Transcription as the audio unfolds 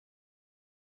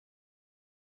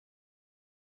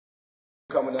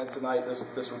Coming in tonight,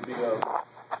 this would be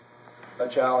a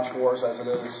challenge for us, as it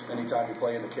is anytime you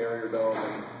play in the Carrier Dome.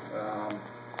 And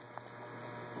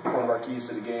one of our keys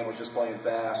to the game was just playing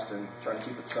fast and trying to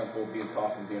keep it simple, being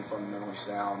tough and being fundamentally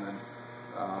sound. And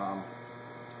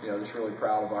just really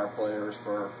proud of our players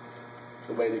for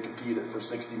the way they competed for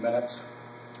 60 minutes.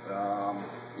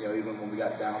 Even when we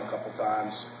got down a couple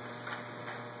times,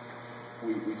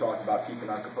 we talked about keeping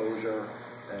our composure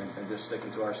and just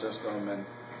sticking to our system, and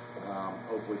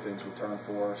hopefully things would turn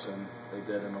for us, and they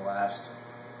did in the last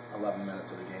 11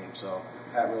 minutes of the game. So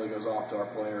that really goes off to our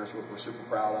players. We're super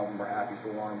proud of them. We're happy for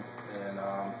them, and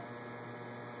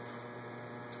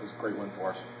it was a great win for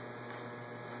us.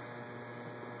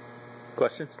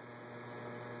 Questions?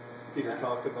 Peter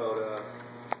talked about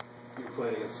you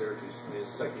playing against Syracuse. I mean,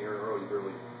 it's the second year in a row you've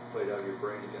really played out your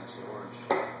brain against the Orange.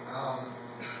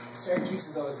 Syracuse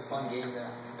is always a fun game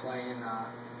to play in.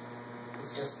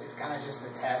 It's kind of just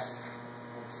a test.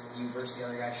 It's you versus the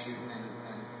other guy shooting, and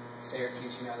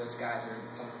Syracuse, those guys are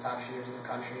some of the top shooters in the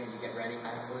country, and you get ready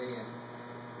mentally, and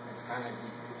it's kind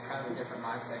of a different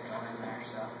mindset going in there.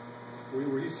 So,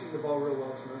 were you seeing the ball real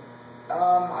well tonight?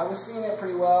 I was seeing it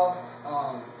pretty well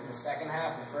in the second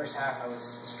half. In the first half, I was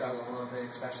struggling a little bit,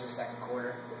 especially the second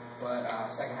quarter. But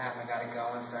second half, I got it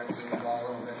going, started seeing the ball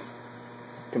a little bit.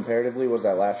 Comparatively, was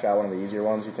that last shot one of the easier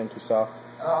ones you think you saw?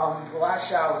 The last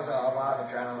shot was a lot of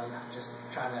adrenaline, just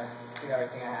trying to do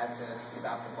everything I had to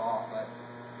stop the ball. But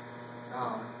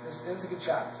it was a good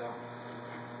shot. So.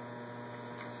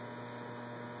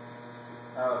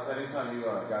 Alex, anytime you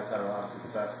guys had a lot of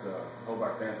success, the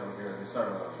Hobart fans over here, they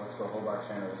started a Let's Go Hobart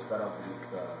chant, they sped up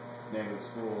the name of the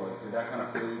school. Did that kind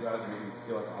of feel you guys, or make you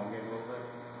feel like a home game a little bit?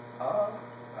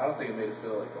 I don't think it made it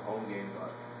feel like the home game, but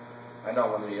I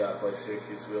know when we play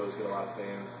Syracuse, we always get a lot of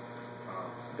fans.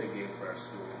 It's a big game for our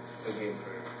school, big game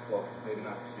for, well, maybe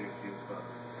not for Syracuse, but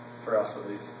for us at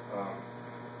least.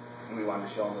 And we wanted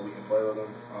to show them that we can play with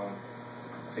them.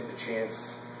 I think the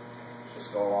chants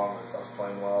just go along with us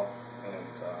playing well, and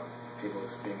people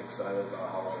just being excited about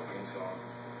how well the game's going.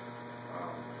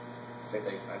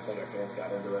 I think our fans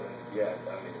got into it, and yeah,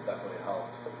 I mean, it definitely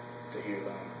helped to hear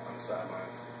them on the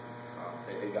sidelines.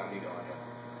 It got me going.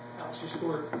 Yeah. Alex, you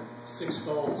scored 6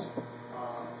 goals.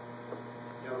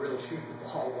 Really shooting the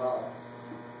ball well.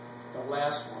 The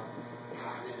last one,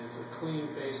 I mean, it's a clean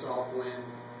face-off win.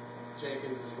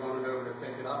 Jenkins is running over to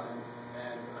pick it up,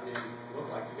 and I mean, it looked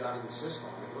like he got an assist on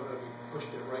it. It looked like he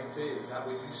pushed it right to you. Is that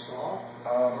what you saw,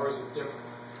 or is it different?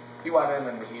 He went in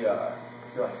and he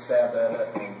like stabbed at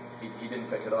it, and he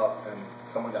didn't pick it up, and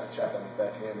someone got a check on his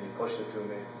backhand, and he pushed it to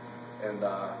me, and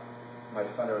my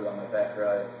defender was on my back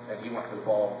right, and he went for the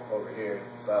ball over here,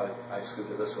 so I scooped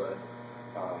it this way.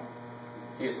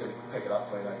 He just didn't pick it up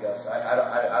clean, I guess.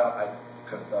 I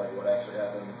couldn't tell you what actually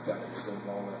happened. It's kind of just in the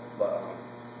moment, but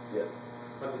yeah.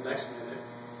 But the next minute,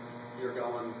 you're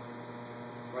going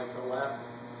right to left,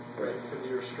 right to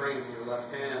your strength, your left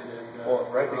hand, and well,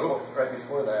 right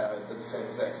before that, I did the same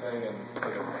exact thing and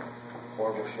took a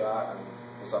horrible shot and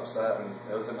was upset, and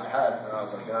it was in my head, and I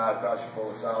was like, I probably should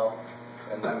pull this out.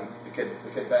 And then the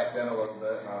kid backed in a little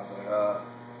bit, and I was like,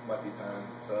 might be time.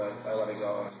 So I let it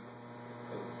go.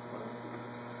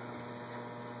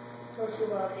 Coach, you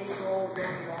about 8 goals going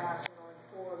into half, and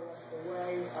 4 the rest of the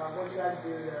way. What did you guys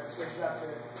do to switch it up to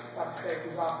stop the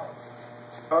Syracuse offense?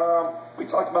 We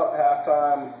talked about at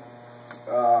halftime.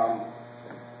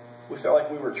 We felt like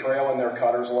we were trailing their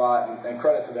cutters a lot, and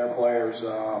credit to their players.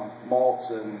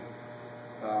 Maltz and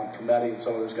Cometti and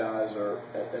some of those guys are,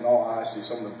 in all honesty,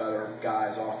 some of the better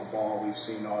guys off the ball we've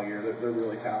seen all year. They're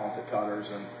really talented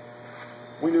cutters, and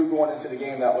we knew going into the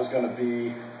game that was going to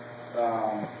be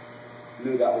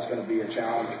a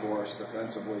challenge for us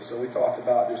defensively. So we talked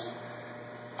about just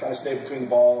trying to stay between the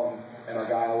ball and our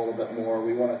guy a little bit more.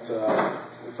 We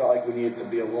felt like we needed to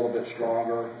be a little bit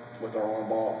stronger with our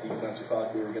on-ball defense. We felt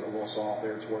like we were getting a little soft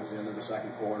there towards the end of the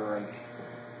second quarter, and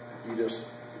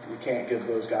you can't give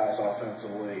those guys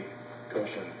offensively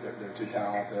cushion. They're too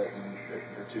talented, and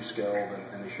they're too skilled,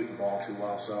 and they shoot the ball too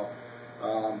well. So,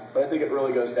 but I think it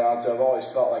really goes down to, I've always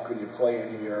felt like when you play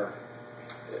in here,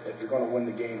 if you're going to win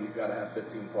the game, you've got to have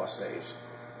 15-plus saves.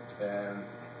 And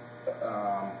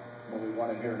when we won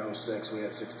in here in 06, we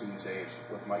had 16 saves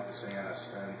with Mike DeSantis,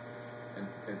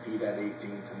 and Pete had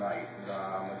 18 tonight.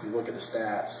 If you look at the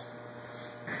stats,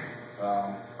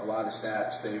 a lot of the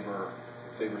stats favor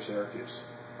Syracuse.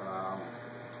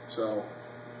 So,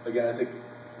 again, I think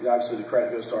obviously the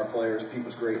credit goes to our players. Pete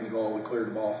was great in the goal. We cleared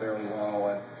the ball fairly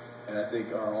well, and I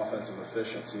think our offensive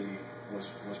efficiency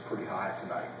was pretty high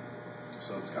tonight.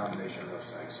 So it's a combination of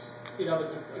those things. You know,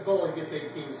 it's a goalie gets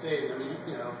 18 saves. I mean,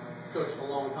 you know, coached a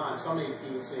long time. Some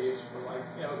 18 saves for like,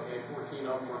 yeah, okay, 14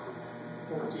 of them were from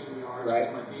 14 yards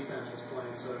because my defense was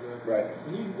playing so good. Right.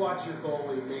 When you watch your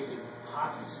goalie making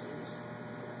hockey saves,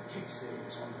 kick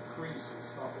saves on the crease and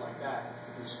stuff like that,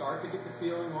 you start to get the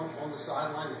feeling on the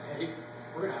sideline that, hey,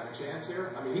 we're going to have a chance here.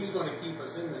 I mean, he's going to keep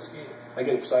us in this game. I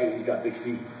get excited. He's got big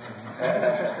feet.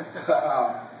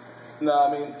 No,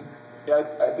 I mean, yeah,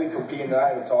 I think for P and I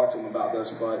haven't talked to him about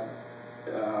this, but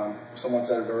someone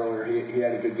said it earlier. He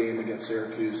had a good game against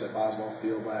Syracuse at Boswell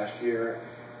Field last year.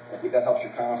 I think that helps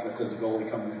your confidence as a goalie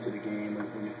coming into the game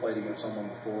when you've played against someone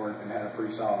before and had a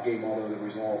pretty solid game, although the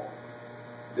result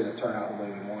didn't turn out the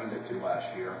way we wanted it to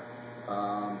last year.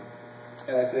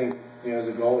 And I think, you know, as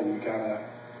a goalie, you kind of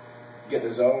get in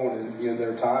the zone, and, you know, there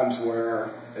are times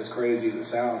where, as crazy as it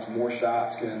sounds, more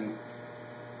shots can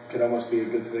almost be a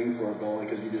good thing for a goalie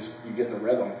because you get in a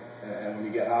rhythm, and when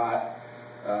you get hot,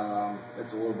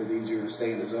 it's a little bit easier to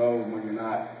stay in the zone when you're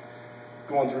not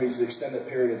going through these extended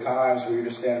period of times where you're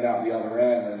just standing out the other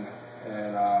end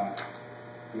and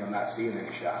you know, not seeing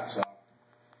any shots. So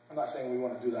I'm not saying we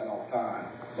want to do that all the time,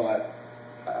 but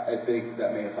I think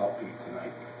that may have helped Pete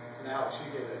tonight. And Alex,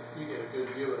 you get a good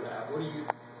view of that.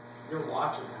 You're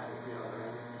watching that at the other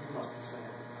end. You must be saying,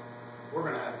 we're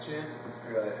going to have a chance.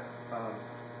 Really?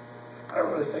 I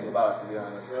don't really think about it, to be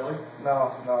honest. Really?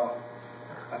 No.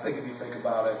 I think if you think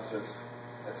about it,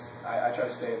 I try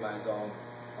to stay in my zone.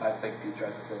 I think Pete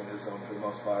tries to stay in his zone for the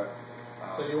most part.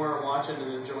 So you weren't watching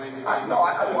and enjoying the game? No,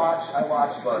 I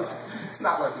watch, but it's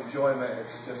not like enjoyment.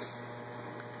 It's just,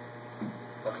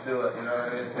 let's do it, you know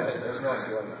what I mean? There's no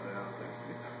enjoyment, I don't think.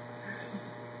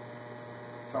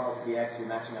 Charles, the X, you're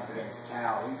matching up against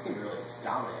Cal. He seemed really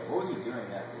dominated. What was he doing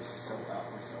that was just so well?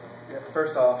 Yeah,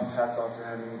 first off, hats off to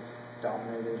him. He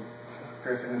dominated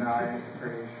Griffin and I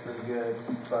pretty good.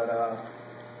 But, I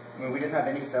mean, we didn't have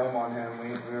any film on him.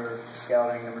 We were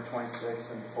scouting number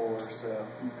 26 and 4, so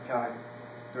kind of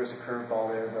threw us a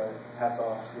curveball there, but hats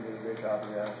off. He did a great job of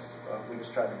us. We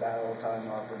just tried to battle the time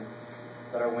up and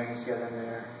let our wings get in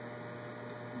there.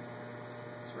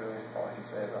 That's really all I can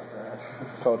say about that.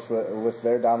 Coach, with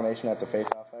their domination at the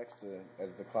face-off X, as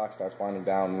the clock starts winding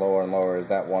down lower and lower, is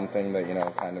that one thing that, you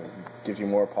know, kind of gives you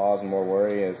more pause and more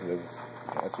worry as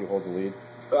you hold the lead?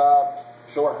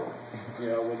 Sure. You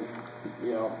know, when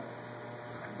you know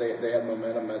they had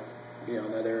momentum at, you know,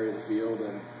 in that area of the field,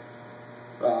 and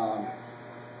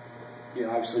you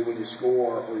know, obviously when you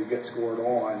score or you get scored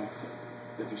on,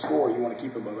 if you score, you want to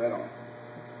keep the momentum.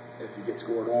 If you get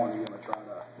scored on, you want to try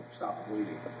to stop the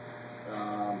bleeding.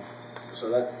 So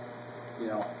that, you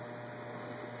know,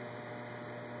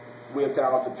 we have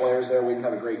talented players there. We didn't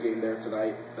have a great game there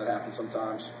tonight. That happens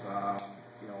sometimes.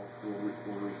 You know,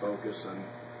 we'll refocus and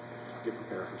get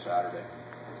prepared for Saturday.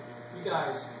 You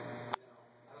guys,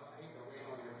 you know, I hate to rain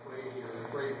on your parade here,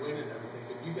 a great win and everything,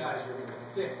 but you guys are in the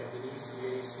thick of an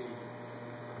ECAC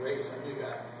race. I mean, you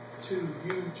got 2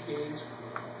 huge games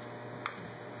coming up.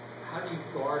 How do you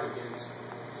guard against,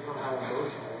 you know, how emotional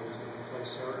it is when you play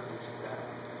Syracuse? You've got to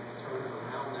turn it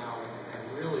around now and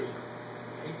really,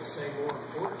 I hate to say more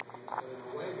important games, but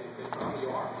in a way they probably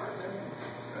are, aren't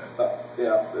they?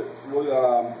 Yeah,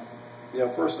 you know,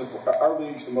 first and foremost, our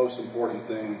league's the most important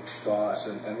thing to us,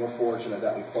 and we're fortunate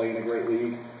that we play in a great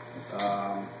league. You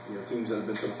know, teams that have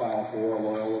been to the Final Four,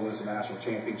 Loyola was the national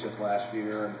championship last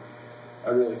year, and I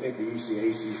really think the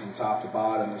ECAC from top to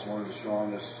bottom is one of the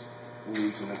strongest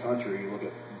leagues in the country. You look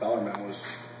at Bellarmine was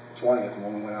 20th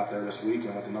when we went out there this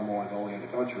weekend with the #1 goalie in the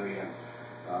country,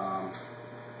 and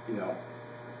you know,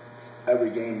 every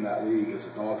game in that league is a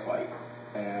dogfight,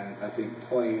 and I think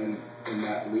playing in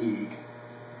that league,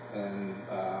 and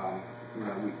you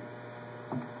know,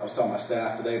 I was telling my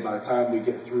staff today, by the time we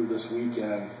get through this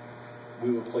weekend,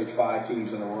 we will have played 5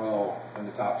 teams in a row in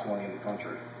the top 20 in the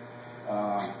country.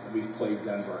 We've played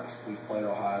Denver, we've played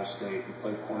Ohio State, we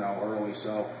played Cornell early,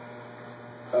 so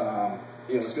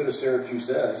you know, as good as Syracuse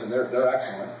is, and they're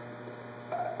excellent,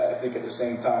 I think at the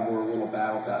same time we're a little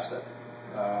battle tested,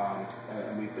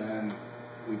 and we've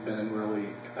been in really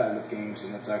competitive games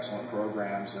against excellent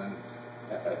programs, and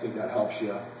I think that helps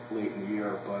you late in the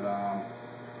year. But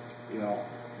you know,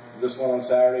 this one on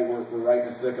Saturday, we're right in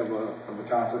the thick of a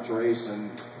conference race,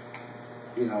 and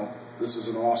you know, this is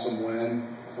an awesome win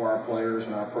for our players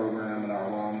and our program and our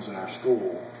alums and our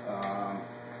school.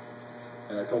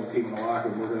 And I told the team in the locker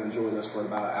room we're going to enjoy this for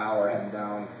about an hour heading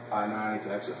down I-90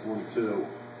 to exit 42.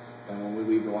 And when we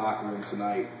leave the locker room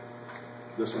tonight,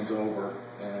 this one's over,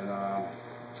 and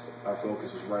our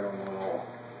focus is right on Loyola.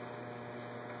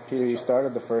 Peter, you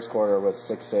started the first quarter with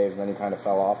 6 saves, and then you kind of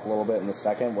fell off a little bit in the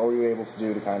second. What were you able to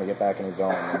do to kind of get back in the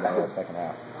zone in the second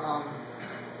half? I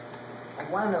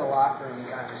went into the locker room and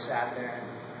kind of just sat there,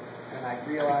 and I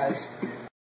realized.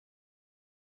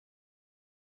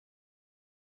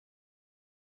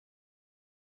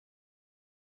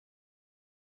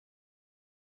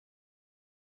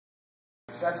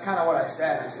 So that's kind of what I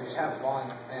said. I said, just have fun.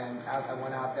 And I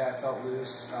went out there, I felt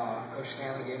loose. Coach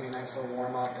Stanley gave me a nice little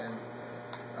warm-up, and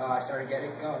I started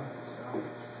getting it going. So.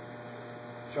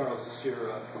 Charles, this is your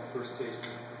first taste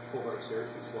of Hobart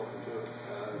Syracuse. Welcome to it.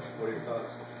 What are your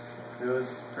thoughts? It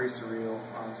was pretty surreal,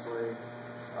 honestly.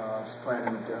 Just playing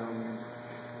in the dome against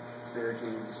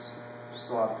Syracuse was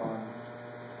just a lot of fun.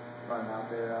 Running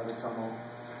out there, out of the tunnel,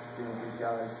 being with these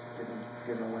guys,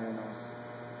 getting a win. It was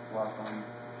a lot of fun.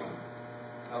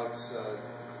 Alex,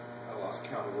 I lost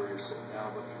count of where you're sitting now,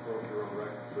 but you broke your own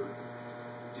record for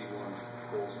D1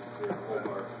 goals in career at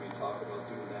Hobart. Can you talk about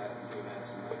doing that and doing that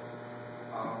tonight?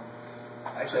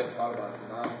 I actually haven't thought about it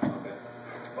till now. Okay.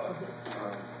 But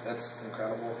that's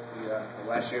incredible. Yeah,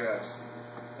 last year I was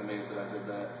amazed that I did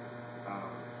that.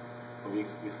 But we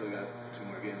still got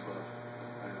 2 more games left.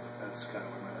 And that's kind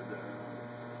of where my head's at right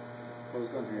now. What was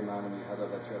going through your mind when you held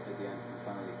up that trophy at the end and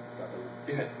finally got the win?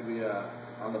 Yeah, we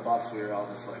on the bus we were all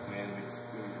just like, man, we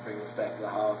bring this back to the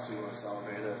house. We want to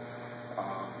celebrate it.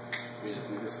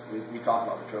 We talk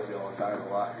about the trophy all the time in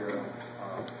the locker room.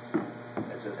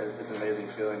 It's an amazing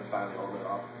feeling to finally hold it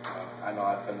up. I know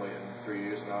I've been waiting 3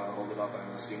 years now to hold it up. I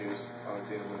know the seniors on the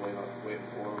team have been waiting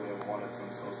for it. We haven't won it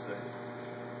since 06.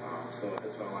 So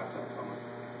it's been a lifetime coming.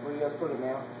 Where do you guys put it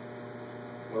now?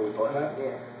 Where are we putting it?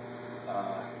 Yeah.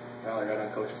 Now they're right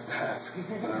on coach's desk.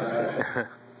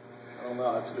 I don't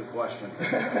know. That's a good question.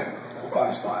 We'll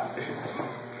find a spot.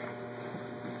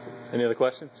 Any other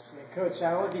questions? Yeah, Coach,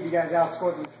 not only did you guys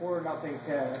outscore them 4-0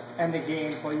 to end the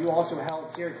game, but you also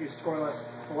held Syracuse scoreless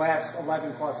the last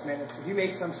 11-plus minutes. Did you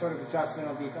make some sort of adjustment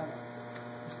on defense?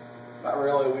 Not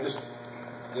really. We just,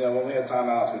 when we had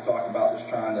timeouts, we talked about just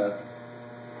trying to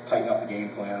tighten up the game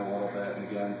plan a little bit, and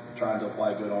again, trying to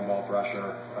apply good on-ball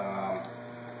pressure.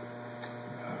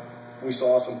 We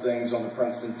saw some things on the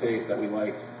Princeton tape that we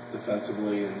liked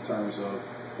defensively in terms of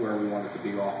where we wanted to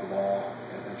be off the ball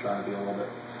and trying to be a little bit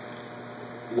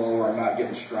lower and not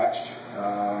getting stretched.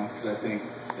 Because I think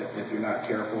that if you're not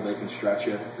careful, they can stretch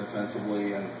you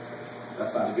defensively, and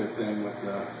that's not a good thing with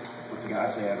the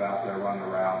guys they have out there running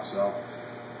around. So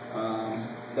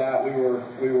that we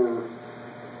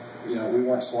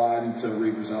weren't sliding to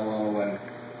Reed Rosello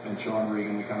and Sean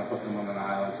Regan. We kind of put them on an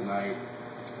island tonight,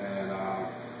 and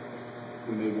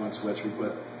we made one switch. We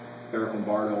put Eric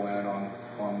Lombardo in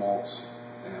on Maltz,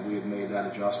 and we had made that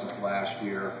adjustment last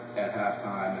year at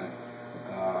halftime, and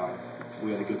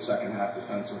we had a good second half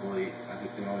defensively. I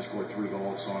think they only scored 3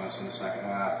 goals on us in the second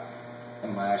half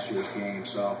in last year's game.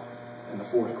 So in the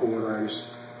fourth quarter,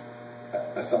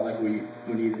 I felt like we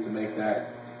needed to make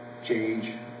that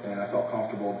change, and I felt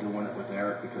comfortable doing it with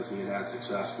Eric because he had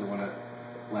success doing it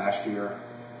last year.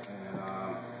 And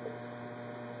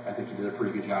I think he did a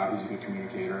pretty good job. He's a good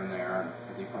communicator in there, and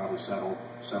I think probably settled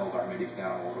our middies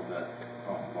down a little bit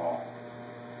off the ball.